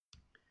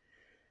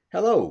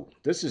Hello,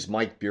 this is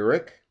Mike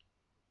Burek,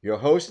 your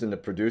host and the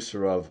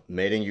producer of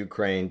Made in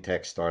Ukraine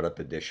Tech Startup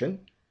Edition,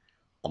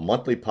 a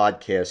monthly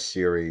podcast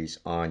series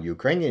on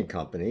Ukrainian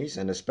companies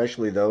and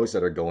especially those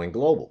that are going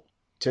global.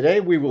 Today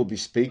we will be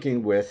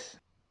speaking with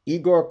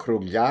Igor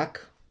Krugyak,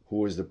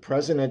 who is the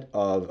president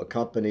of a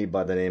company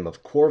by the name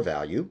of Core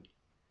Value,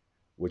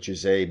 which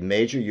is a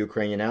major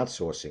Ukrainian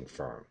outsourcing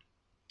firm.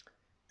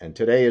 And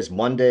today is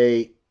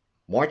Monday,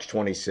 March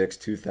 26,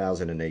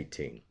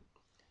 2018.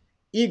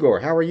 Igor,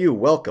 how are you?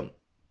 Welcome.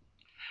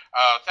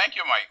 Thank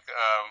you, Mike,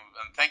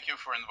 and thank you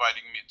for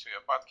inviting me to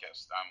your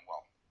podcast. I'm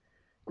well.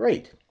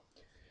 Great.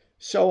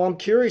 So I'm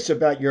curious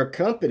about your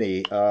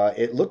company.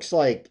 It looks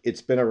like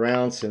it's been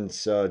around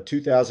since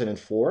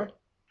 2004.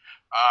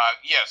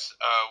 Yes,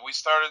 we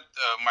started.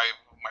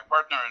 My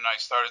partner and I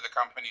started the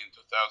company in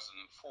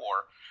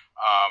 2004.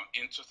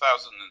 In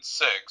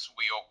 2006,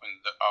 we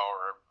opened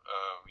our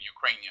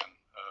Ukrainian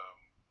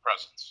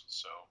presence.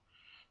 So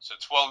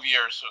 12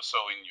 years or so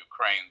in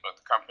Ukraine, but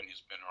the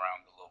company's been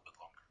around a little bit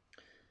longer.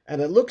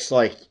 And it looks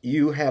like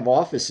you have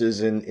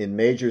offices in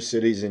major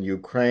cities in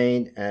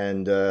Ukraine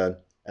and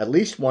at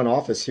least one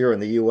office here in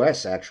the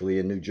U.S., actually,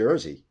 in New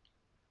Jersey.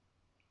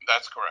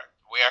 That's correct.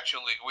 We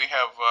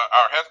have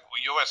our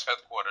U.S.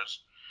 headquarters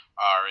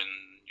are in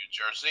New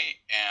Jersey,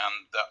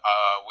 and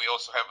we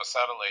also have a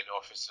satellite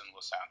office in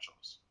Los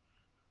Angeles.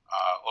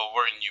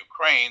 Over in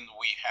Ukraine,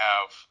 we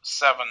have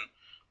 7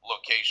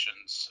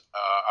 locations.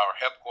 Our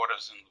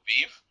headquarters in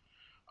Lviv,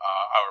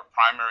 our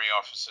primary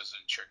offices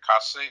in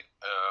Cherkasy,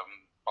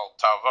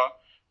 Poltava,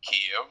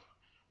 Kiev,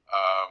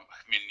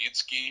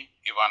 Khmelnytsky,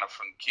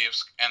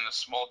 Ivano-Frankivsk, and a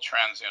small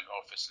transient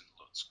office in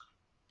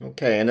Lutsk.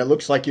 Okay, and it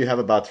looks like you have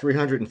about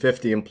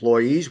 350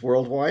 employees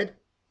worldwide?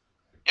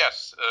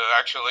 Yes,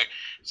 actually,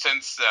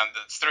 since then,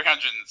 it's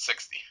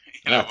 360.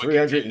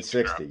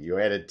 360. You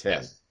added 10.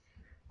 Yes.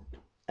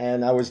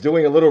 And I was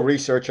doing a little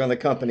research on the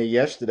company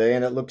yesterday,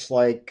 and it looks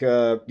like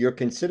you're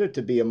considered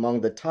to be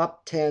among the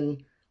top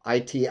 10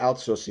 IT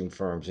outsourcing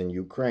firms in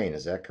Ukraine.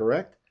 Is that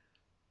correct?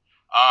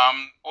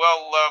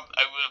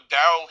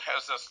 Dow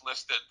has us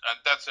listed, and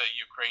that's a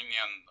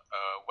Ukrainian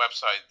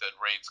website that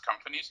rates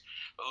companies,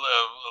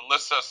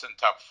 lists us in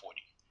top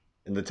 40.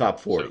 In the top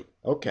 40. So,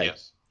 okay.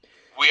 Yes.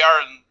 We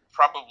are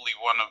probably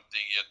one of the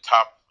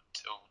top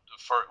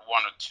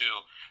one or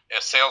two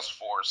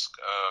Salesforce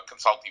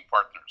consulting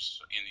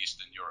partners in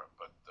Eastern Europe,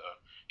 but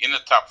in the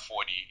top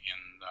 40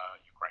 in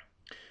Ukraine.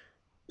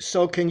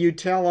 So can you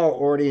tell our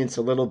audience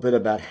a little bit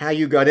about how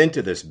you got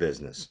into this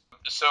business?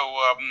 So,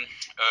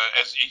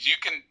 as you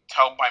can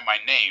tell by my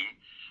name,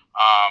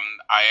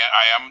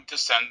 I am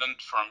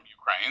descendant from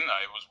Ukraine.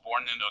 I was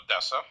born in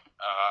Odessa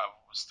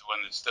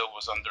when it still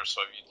was under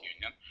Soviet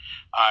Union.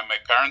 My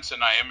parents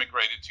and I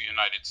immigrated to the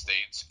United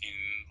States in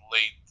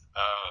late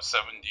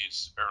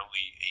 70s,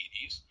 early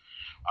 80s.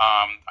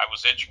 I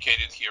was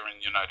educated here in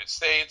the United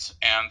States,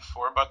 and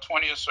for about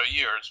 20 or so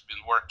years,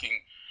 been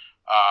working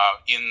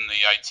in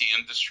the IT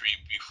industry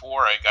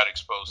before I got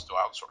exposed to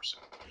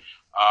outsourcing.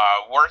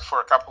 Worked for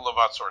a couple of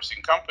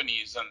outsourcing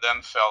companies, and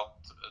then felt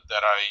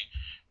that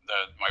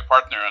my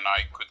partner and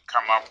I could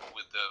come up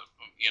with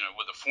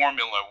a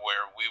formula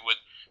where we would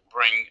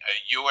bring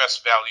U.S.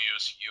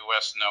 values,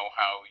 U.S.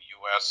 know-how,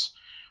 U.S.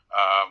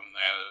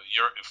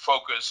 Your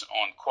focus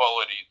on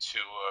quality to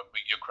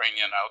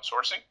Ukrainian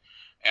outsourcing,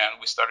 and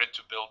we started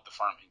to build the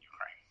firm in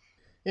Ukraine.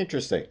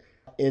 Interesting.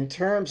 In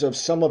terms of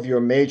some of your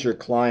major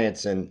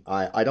clients, and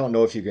I don't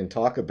know if you can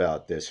talk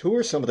about this, who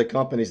are some of the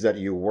companies that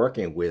you're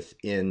working with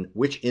in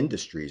which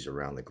industries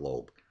around the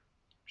globe?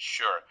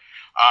 Sure.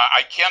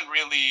 I can't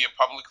really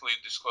publicly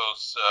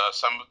disclose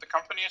some of the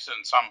companies,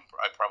 and some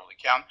I probably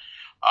can.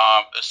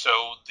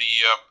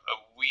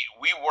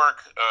 We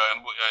work,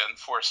 and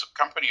for a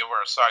company of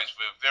our size,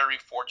 we're very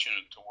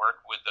fortunate to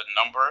work with a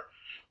number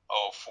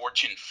of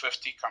Fortune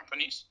 50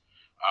 companies,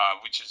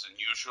 which is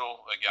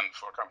unusual, again,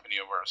 for a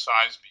company of our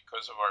size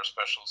because of our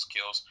special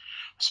skills,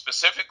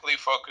 specifically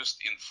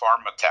focused in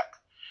pharma tech.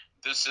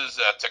 This is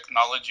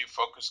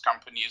technology-focused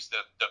companies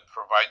that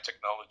provide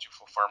technology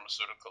for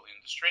pharmaceutical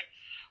industry.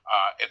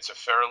 It's a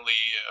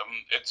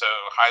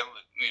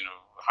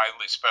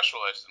highly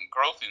specialized and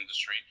growth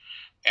industry,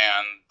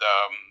 and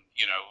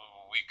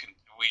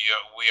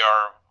we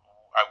are,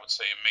 I would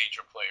say, a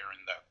major player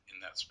in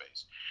that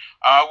space.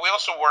 We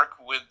also work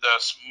with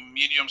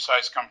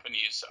medium-sized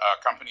companies,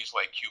 companies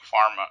like Q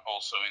Pharma,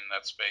 also in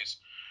that space,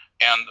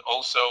 and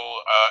also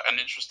an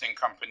interesting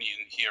company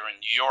here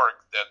in New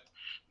York that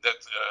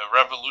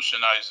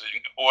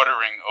revolutionizing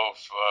ordering of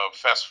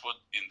fast food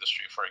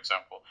industry, for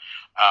example,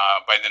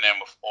 by the name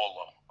of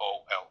Olo,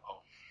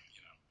 O-L-O.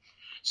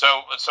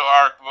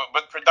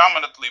 But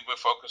predominantly we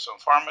focus on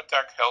pharma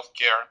tech,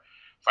 healthcare,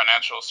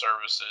 financial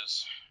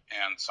services,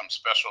 and some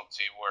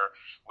specialty where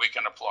we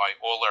can apply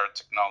all our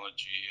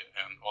technology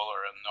and all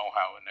our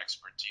know-how and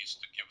expertise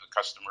to give the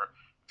customer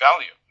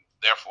value,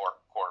 therefore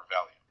core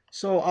value.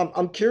 So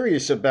I'm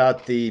curious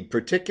about the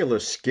particular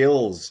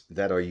skills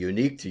that are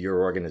unique to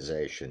your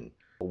organization.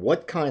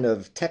 What kind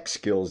of tech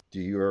skills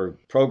do your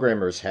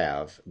programmers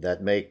have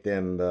that make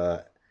them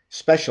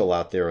special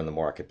out there in the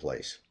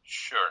marketplace?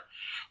 Sure.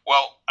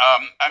 Well,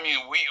 I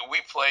mean, we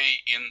play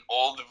in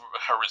all the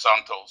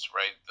horizontals,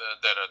 right,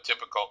 that are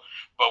typical.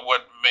 But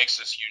what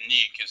makes us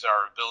unique is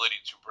our ability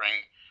to bring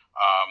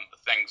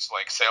things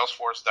like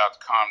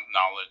Salesforce.com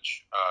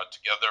knowledge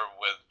together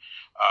with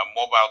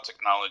mobile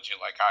technology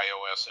like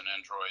iOS and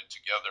Android,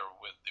 together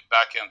with the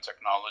backend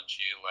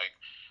technology like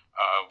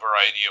a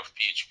variety of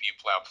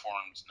PHP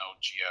platforms,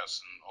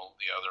 Node.js, and all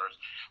the others,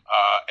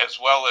 as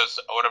well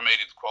as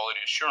automated quality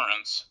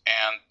assurance.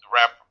 And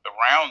wrapped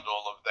around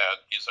all of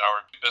that is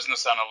our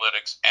business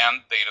analytics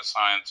and data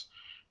science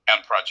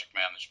and project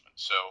management.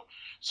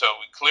 So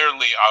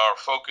clearly our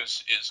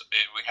focus is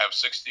we have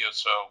 60 or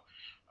so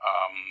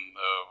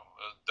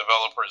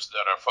developers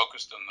that are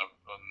focused on the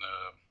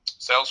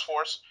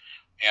Salesforce,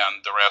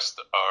 and the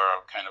rest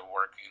are kind of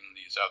working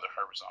these other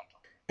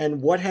horizontal.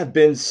 And what have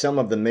been some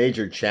of the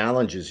major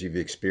challenges you've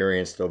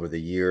experienced over the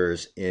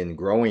years in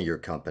growing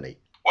your company?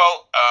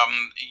 Well,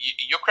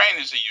 Ukraine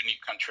is a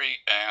unique country,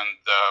 and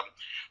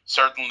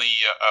certainly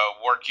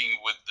working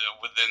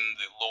within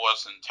the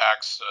laws and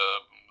tax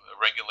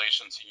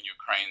regulations in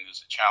Ukraine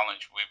is a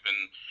challenge. We've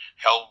been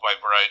helped by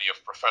a variety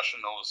of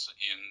professionals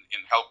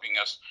in helping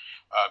us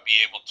be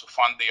able to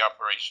fund the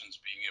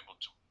operations, being able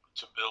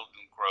to build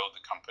and grow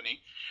the company,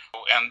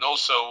 and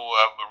also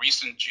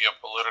recent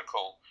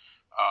geopolitical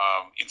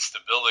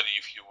instability,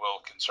 if you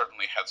will, can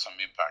certainly have some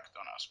impact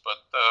on us. But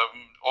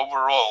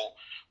overall,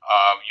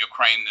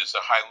 Ukraine is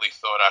a highly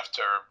thought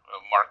after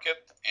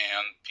market,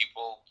 and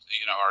people,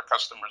 our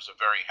customers are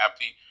very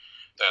happy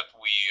that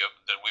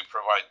we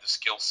provide the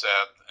skill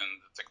set and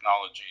the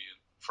technology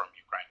from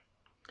Ukraine.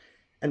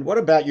 And what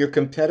about your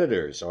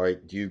competitors?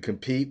 Do you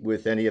compete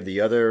with any of the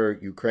other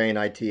Ukraine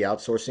IT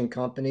outsourcing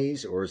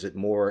companies, or is it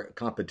more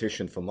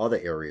competition from other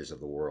areas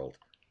of the world?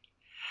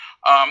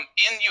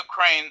 In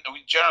Ukraine,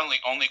 we generally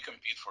only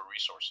compete for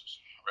resources,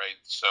 right?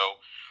 So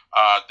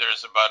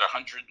there's about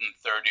 130,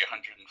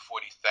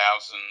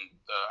 140,000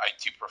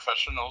 IT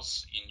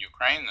professionals in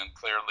Ukraine, and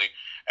clearly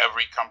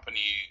every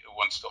company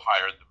wants to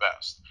hire the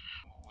best.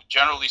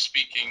 Generally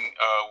speaking,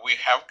 we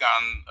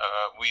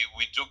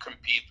do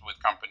compete with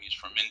companies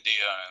from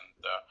India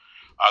and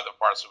other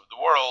parts of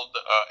the world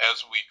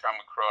as we come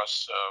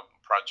across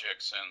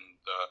projects and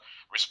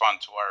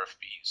respond to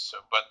RFPs.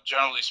 But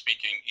generally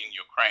speaking, in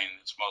Ukraine,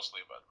 it's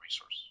mostly about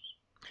resources.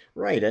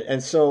 Right.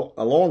 And so,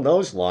 along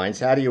those lines,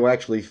 how do you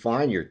actually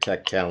find your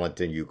tech talent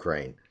in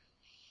Ukraine?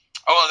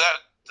 Oh,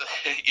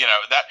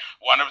 that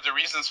one of the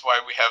reasons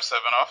why we have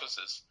 7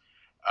 offices.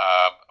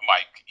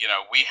 Mike,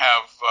 we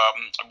have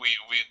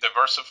we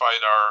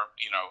diversified our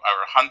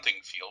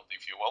hunting field,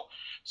 if you will,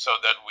 so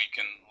that we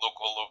can look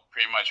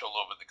pretty much all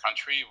over the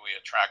country. We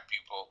attract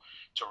people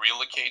to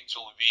relocate to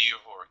Lviv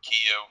or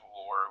Kiev,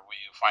 or we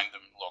find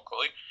them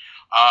locally.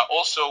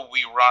 Also,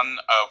 we run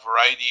a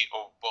variety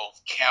of both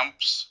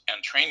camps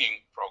and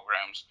training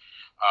programs.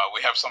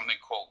 We have something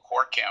called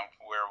Core Camp,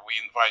 where we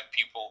invite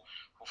people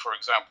who, for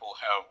example,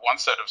 have one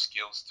set of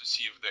skills to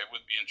see if they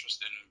would be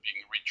interested in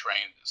being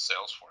retrained as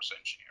Salesforce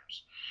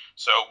engineers.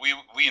 So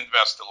we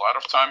invest a lot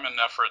of time and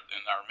effort,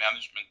 and our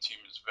management team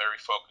is very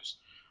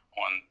focused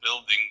on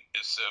building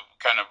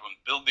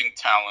building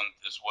talent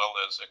as well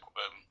as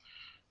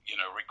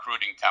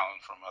recruiting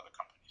talent from other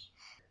companies.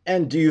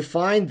 And do you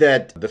find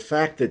that the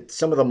fact that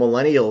some of the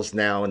millennials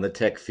now in the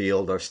tech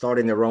field are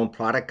starting their own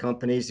product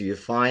companies, do you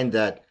find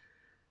that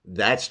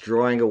that's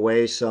drawing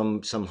away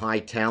some high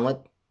talent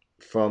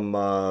from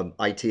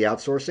IT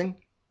outsourcing?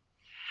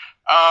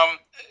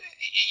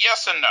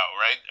 Yes and no,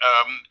 right?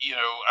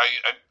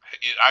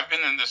 I've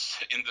been in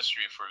this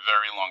industry for a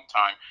very long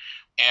time,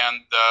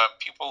 and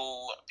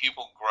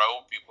people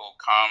grow, people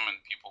come, and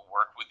people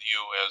work with you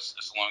as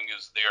long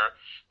as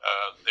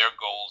their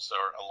goals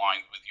are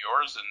aligned with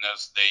yours, and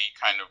as they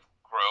kind of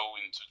grow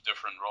into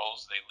different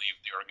roles, they leave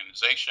the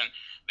organization,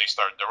 they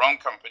start their own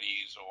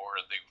companies, or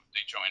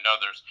they join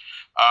others.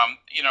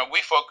 We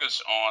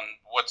focus on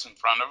what's in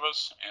front of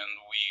us, and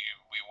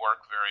we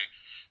work very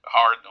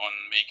hard on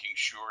making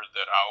sure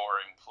that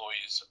our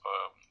employees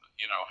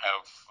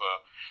have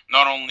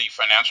not only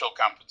financial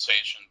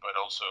compensation, but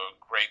also a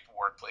great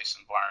workplace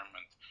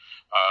environment,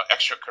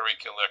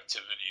 extracurricular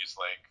activities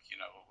like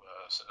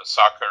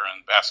soccer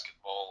and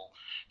basketball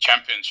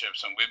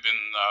championships, and we've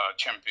been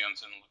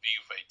champions in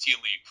Lviv IT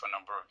League for a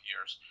number of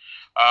years,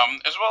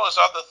 as well as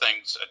other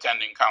things,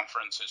 attending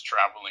conferences,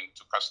 traveling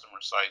to customer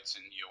sites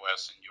in the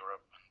U.S. and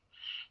Europe.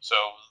 So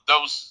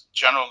those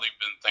generally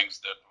been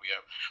things that we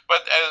have.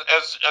 But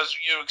as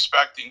you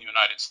expect in the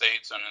United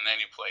States and in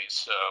any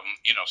place,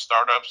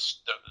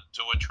 startups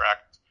do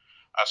attract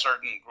a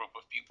certain group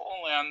of people,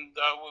 and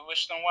we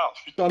wish them well.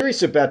 So I'm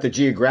curious about the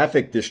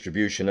geographic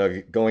distribution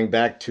of going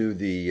back to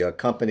the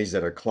companies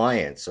that are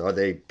clients. Are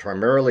they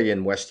primarily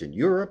in Western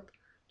Europe?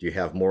 Do you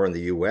have more in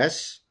the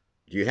U.S.?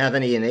 Do you have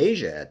any in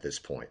Asia at this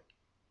point?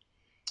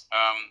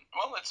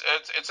 Well,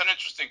 it's an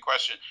interesting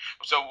question.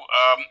 So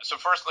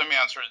first, let me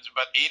answer. It's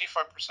about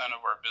 85%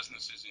 of our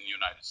business is in the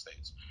United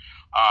States.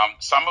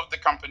 Some of the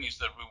companies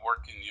that we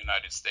work in the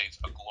United States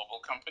are global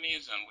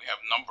companies, and we have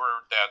a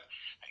number that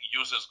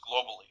uses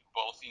globally,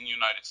 both in the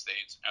United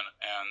States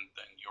and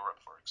in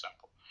Europe, for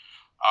example.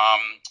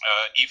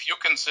 If you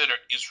consider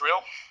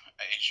Israel,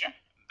 Asia,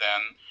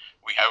 then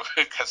we have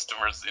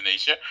customers in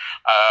Asia.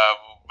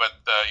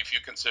 But if you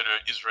consider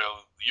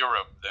Israel,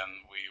 Europe, then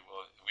we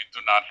do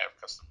not have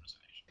customers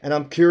in Asia. And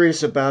I'm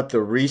curious about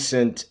the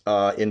recent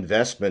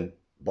investment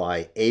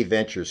by A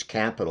Ventures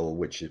Capital,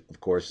 which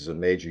of course is a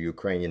major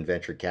Ukrainian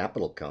venture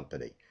capital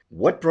company.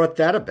 What brought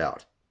that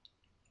about?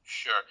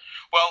 Sure.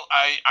 Well,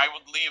 I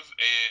would leave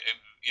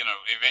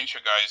a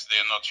venture guys.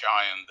 They're not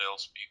shy and they'll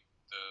speak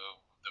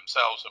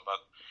themselves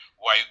about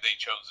why they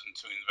chosen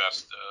to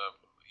invest.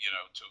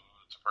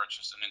 To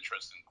purchase an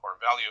interest in Core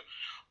Value.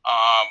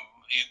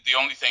 The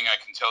only thing I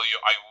can tell you,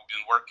 I've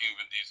been working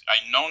with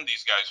I've known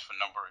these guys for a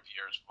number of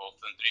years, both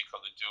Andriy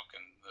Koledyuk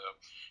and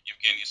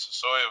Evgeny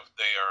Sosoyev.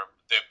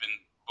 They've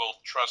been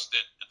both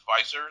trusted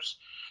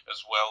advisors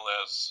as well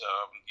as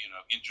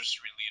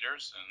industry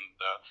leaders, and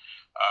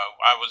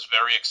I was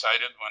very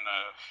excited when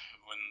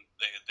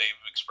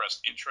they've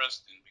expressed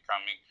interest in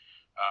becoming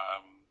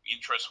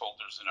interest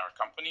holders in our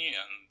company,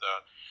 and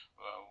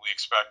we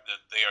expect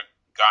that their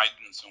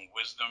guidance and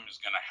wisdom is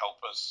going to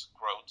help us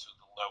grow to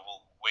the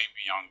level way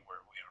beyond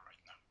where we are right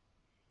now.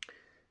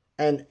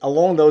 And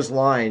along those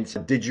lines,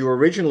 did you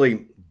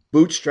originally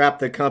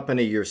bootstrap the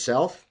company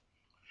yourself?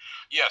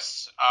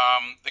 Yes.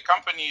 The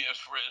company is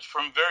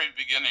from very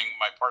beginning,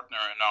 my partner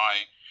and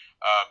I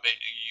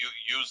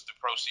used the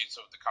proceeds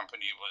of the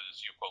company, what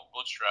you call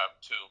bootstrap,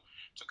 to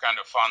kind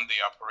of fund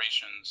the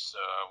operations.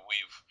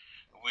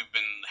 We've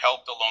been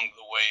helped along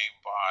the way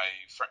by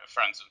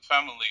friends and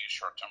family,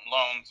 short-term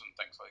loans and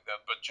things like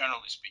that. But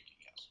generally speaking,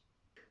 yes.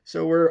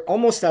 So we're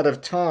almost out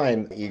of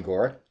time,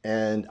 Igor,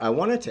 and I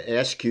wanted to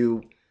ask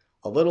you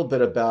a little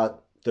bit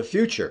about the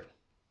future.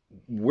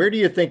 Where do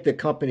you think the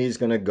company is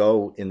going to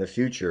go in the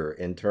future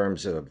in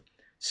terms of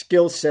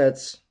skill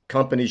sets,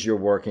 companies you're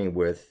working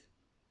with,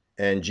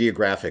 and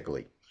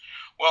geographically?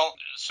 Well,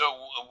 so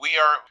we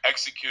are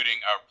executing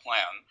our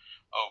plan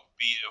of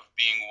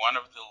being one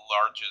of the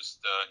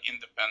largest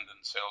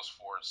independent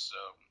Salesforce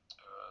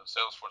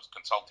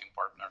consulting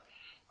partner,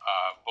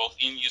 both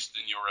in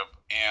Eastern Europe,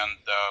 and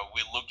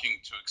we're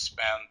looking to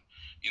expand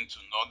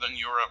into Northern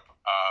Europe,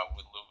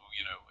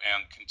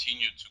 and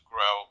continue to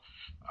grow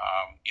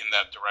in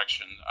that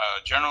direction.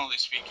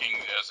 Generally speaking,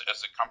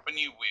 as a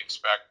company, we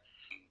expect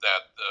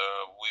that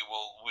we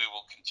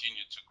will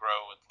continue to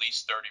grow at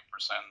least 30%,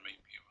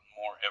 maybe even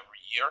more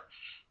every year,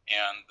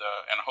 and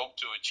hope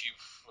to achieve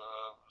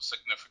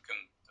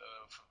significant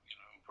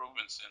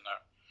improvements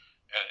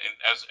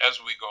as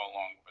we go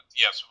along. But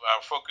yes,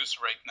 our focus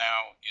right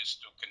now is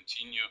to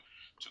continue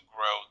to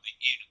grow the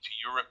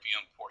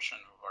European portion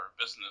of our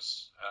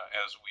business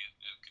as we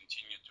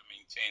continue to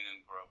maintain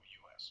and grow the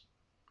U.S.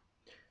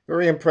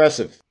 Very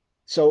impressive.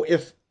 So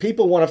if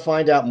people want to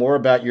find out more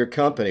about your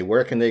company,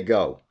 where can they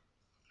go?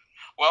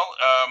 Well,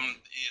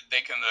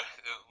 they can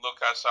look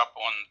us up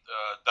on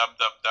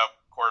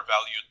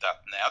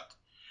www.corevalue.net.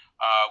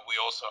 We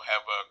also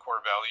have a Core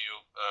Value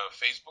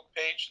Facebook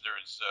page.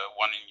 There's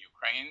one in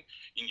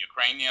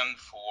Ukrainian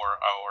for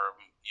our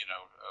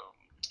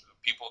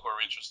people who are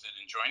interested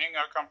in joining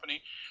our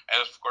company,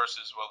 as of course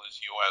as well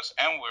as US,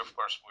 and we're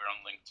on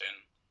LinkedIn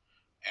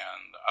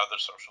and other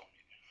social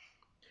media.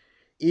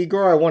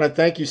 Igor, I want to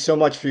thank you so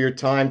much for your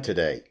time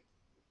today.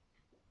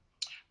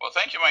 Well,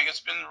 thank you, Mike.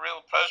 It's been a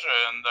real pleasure,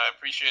 and I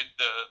appreciate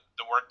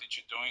the work that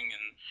you're doing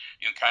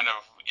in kind of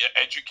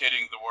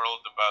educating the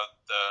world about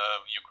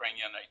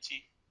Ukrainian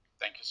IT.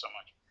 Thank you so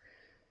much.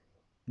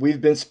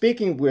 We've been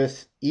speaking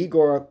with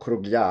Igor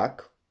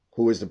Krugyak,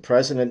 who is the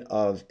president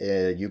of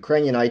a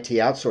Ukrainian IT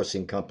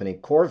outsourcing company,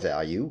 Core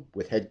Value,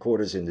 with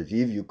headquarters in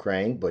Lviv,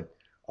 Ukraine, but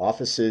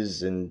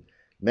offices in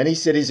many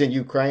cities in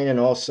Ukraine and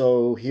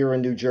also here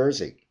in New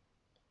Jersey.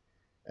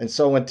 And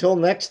so until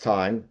next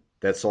time,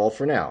 that's all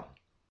for now.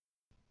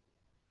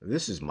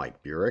 This is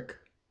Mike Burek,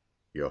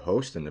 your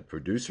host and the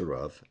producer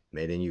of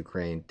Made in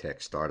Ukraine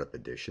Tech Startup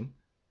Edition,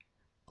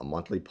 a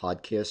monthly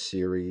podcast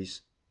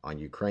series on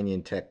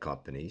Ukrainian tech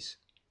companies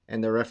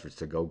and their efforts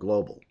to go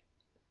global.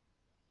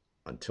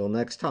 Until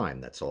next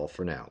time, that's all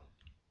for now.